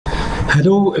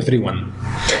Hello everyone.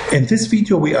 In this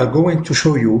video we are going to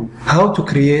show you how to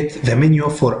create the menu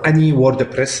for any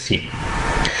WordPress theme.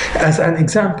 As an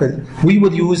example, we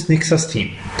will use Nexus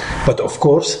theme, but of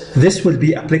course this will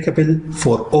be applicable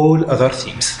for all other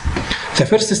themes. The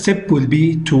first step will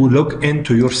be to log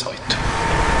into your site.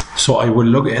 So I will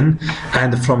log in,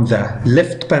 and from the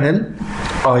left panel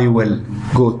I will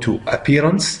go to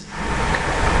Appearance,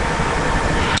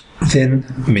 then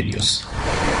Menus.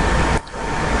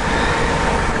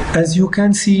 As you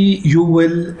can see, you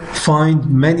will find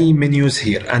many menus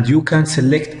here and you can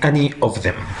select any of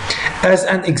them. As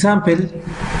an example,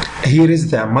 here is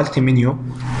the multi-menu,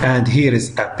 and here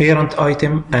is a parent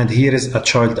item, and here is a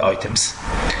child items.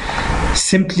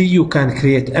 Simply you can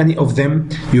create any of them.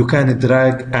 You can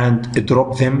drag and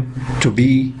drop them to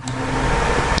be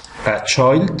a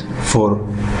child. For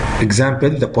example,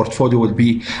 the portfolio will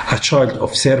be a child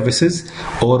of services,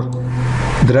 or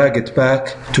drag it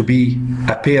back to be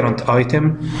a parent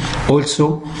item.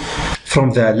 Also, from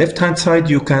the left hand side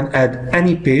you can add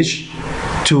any page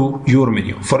to your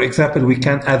menu. For example, we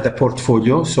can add the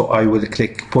portfolio, so I will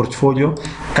click portfolio,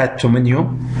 add to menu.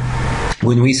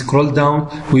 When we scroll down,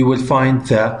 we will find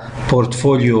the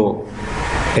portfolio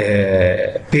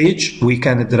page. We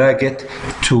can drag it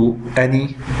to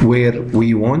anywhere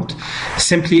we want.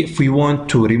 Simply, if we want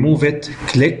to remove it,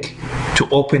 click to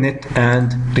open it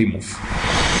and remove.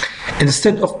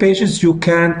 Instead of pages, you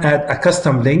can add a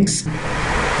custom links.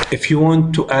 If you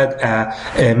want to add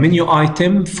a menu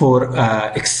item for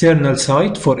an external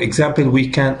site, for example, we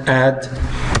can add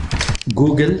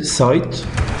Google site,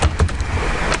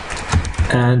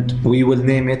 and we will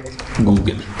name it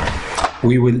Google.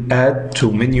 We will add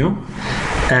to menu,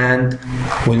 and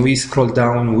when we scroll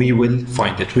down we will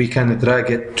find it. We can drag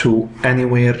it to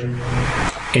anywhere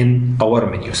in our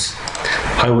menus.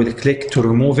 I will click to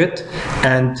remove it,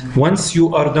 and once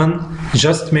you are done,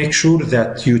 just make sure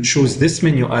that you choose this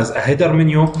menu as a header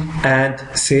menu and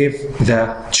save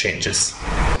the changes.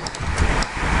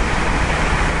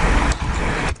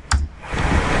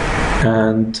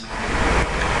 And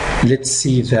let's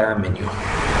see the menu.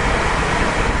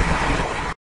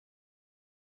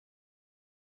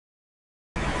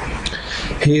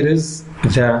 Here is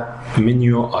the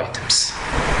menu items.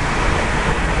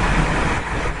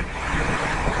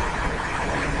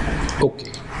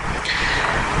 Okay.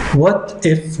 What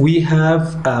if we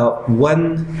have a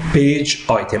one-page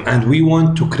item and we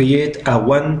want to create a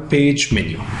one-page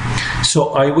menu?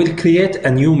 So I will create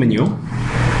a new menu,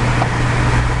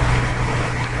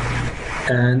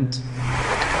 and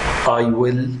I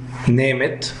will name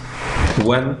it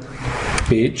one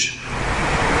page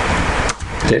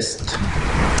test,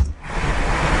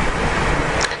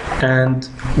 and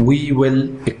we will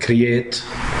create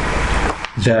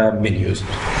the menus.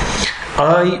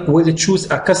 I will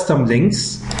choose a custom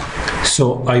links,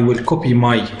 so I will copy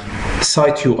my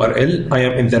site URL. I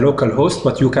am in the local host,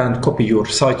 but you can copy your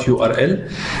site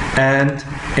URL, and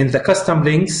in the custom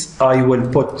links I will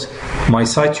put my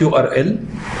site URL,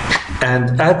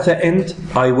 and at the end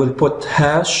I will put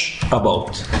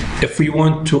 #about. If we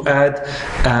want to add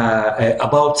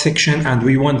about section and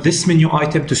we want this menu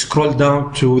item to scroll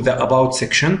down to the about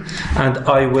section, and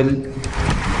I will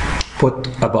put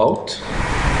about.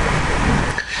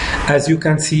 As you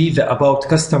can see, the about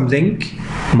custom link,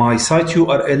 my site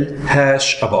URL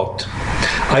 #about.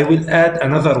 I will add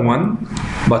another one,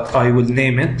 but I will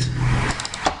name it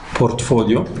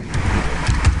portfolio,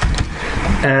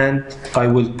 and I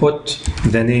will put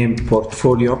the name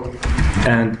portfolio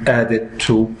and add it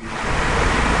to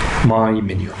my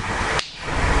menu.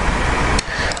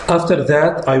 After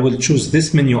that, I will choose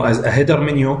this menu as a header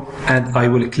menu, and I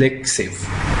will click save.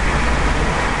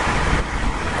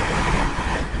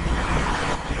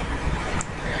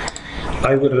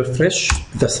 I will refresh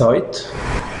the site,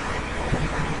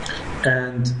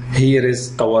 and here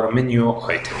is our menu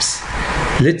items.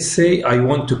 Let's say I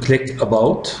want to click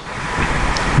about,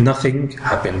 nothing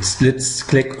happens. Let's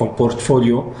click on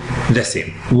portfolio, the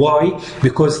same. Why?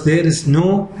 Because there is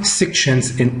no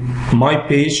sections in my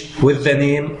page with the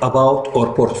name about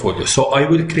or portfolio, so I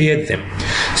will create them.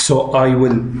 So I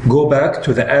will go back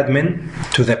to the admin,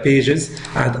 to the pages,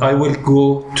 and I will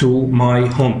go to my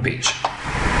home page.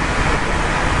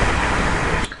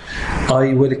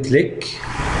 I will click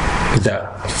the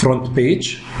front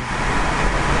page,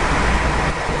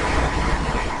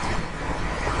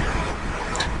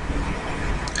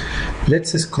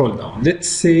 let's scroll down. Let's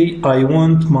say I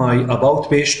want my about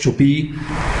page to be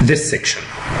this section,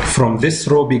 from this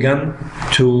row begin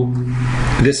to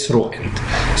this row end.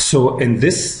 So in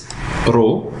this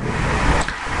row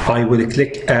I will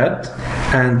click add,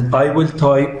 and I will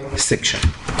type section.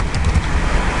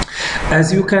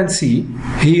 As you can see,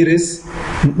 here is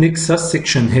Nexus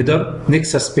section header,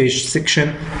 Nexus page section,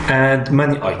 and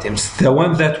many items. The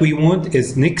one that we want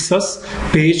is Nexus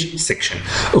page section.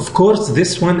 Of course,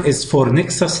 this one is for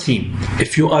Nexus theme.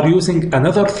 If you are using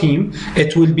another theme,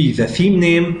 it will be the theme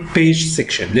name page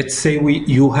section. Let's say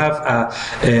you have a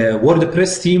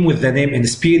WordPress theme with the name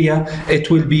Inspiria, it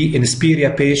will be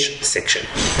Inspiria page section.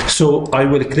 So I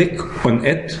will click on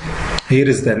it. Here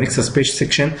is the Nexus page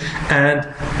section, and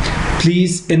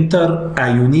please enter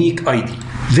a unique ID.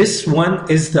 This one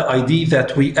is the ID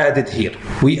that we added here.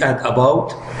 We add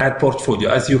about, add portfolio,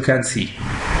 as you can see,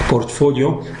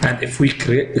 portfolio, and if we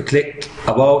click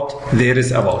about, there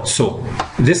is about. So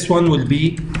this one will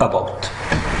be about.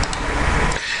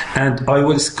 And I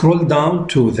will scroll down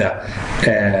to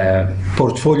the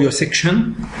portfolio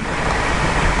section.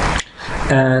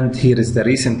 And here is the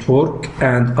recent work,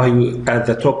 and I will, at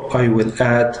the top I will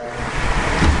add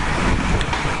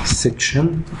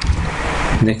section,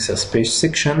 Nexus page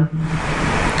section,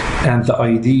 and the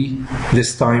ID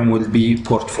this time will be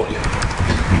portfolio.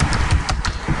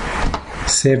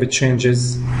 Save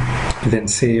changes, then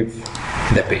save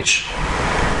the page.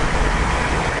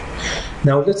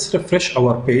 Now let's refresh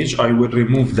our page. I will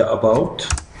remove the about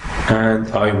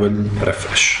and I will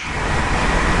refresh.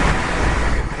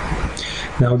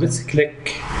 Now let's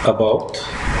click about,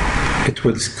 it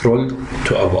will scroll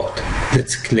to about.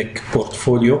 Let's click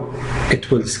portfolio, it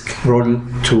will scroll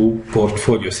to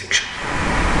portfolio section.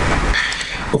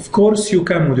 Of course, you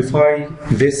can modify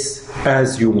this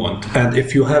as you want. And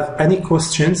if you have any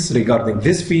questions regarding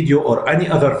this video or any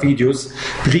other videos,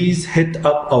 please hit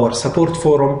up our support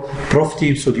forum,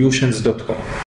 profteamsolutions.com.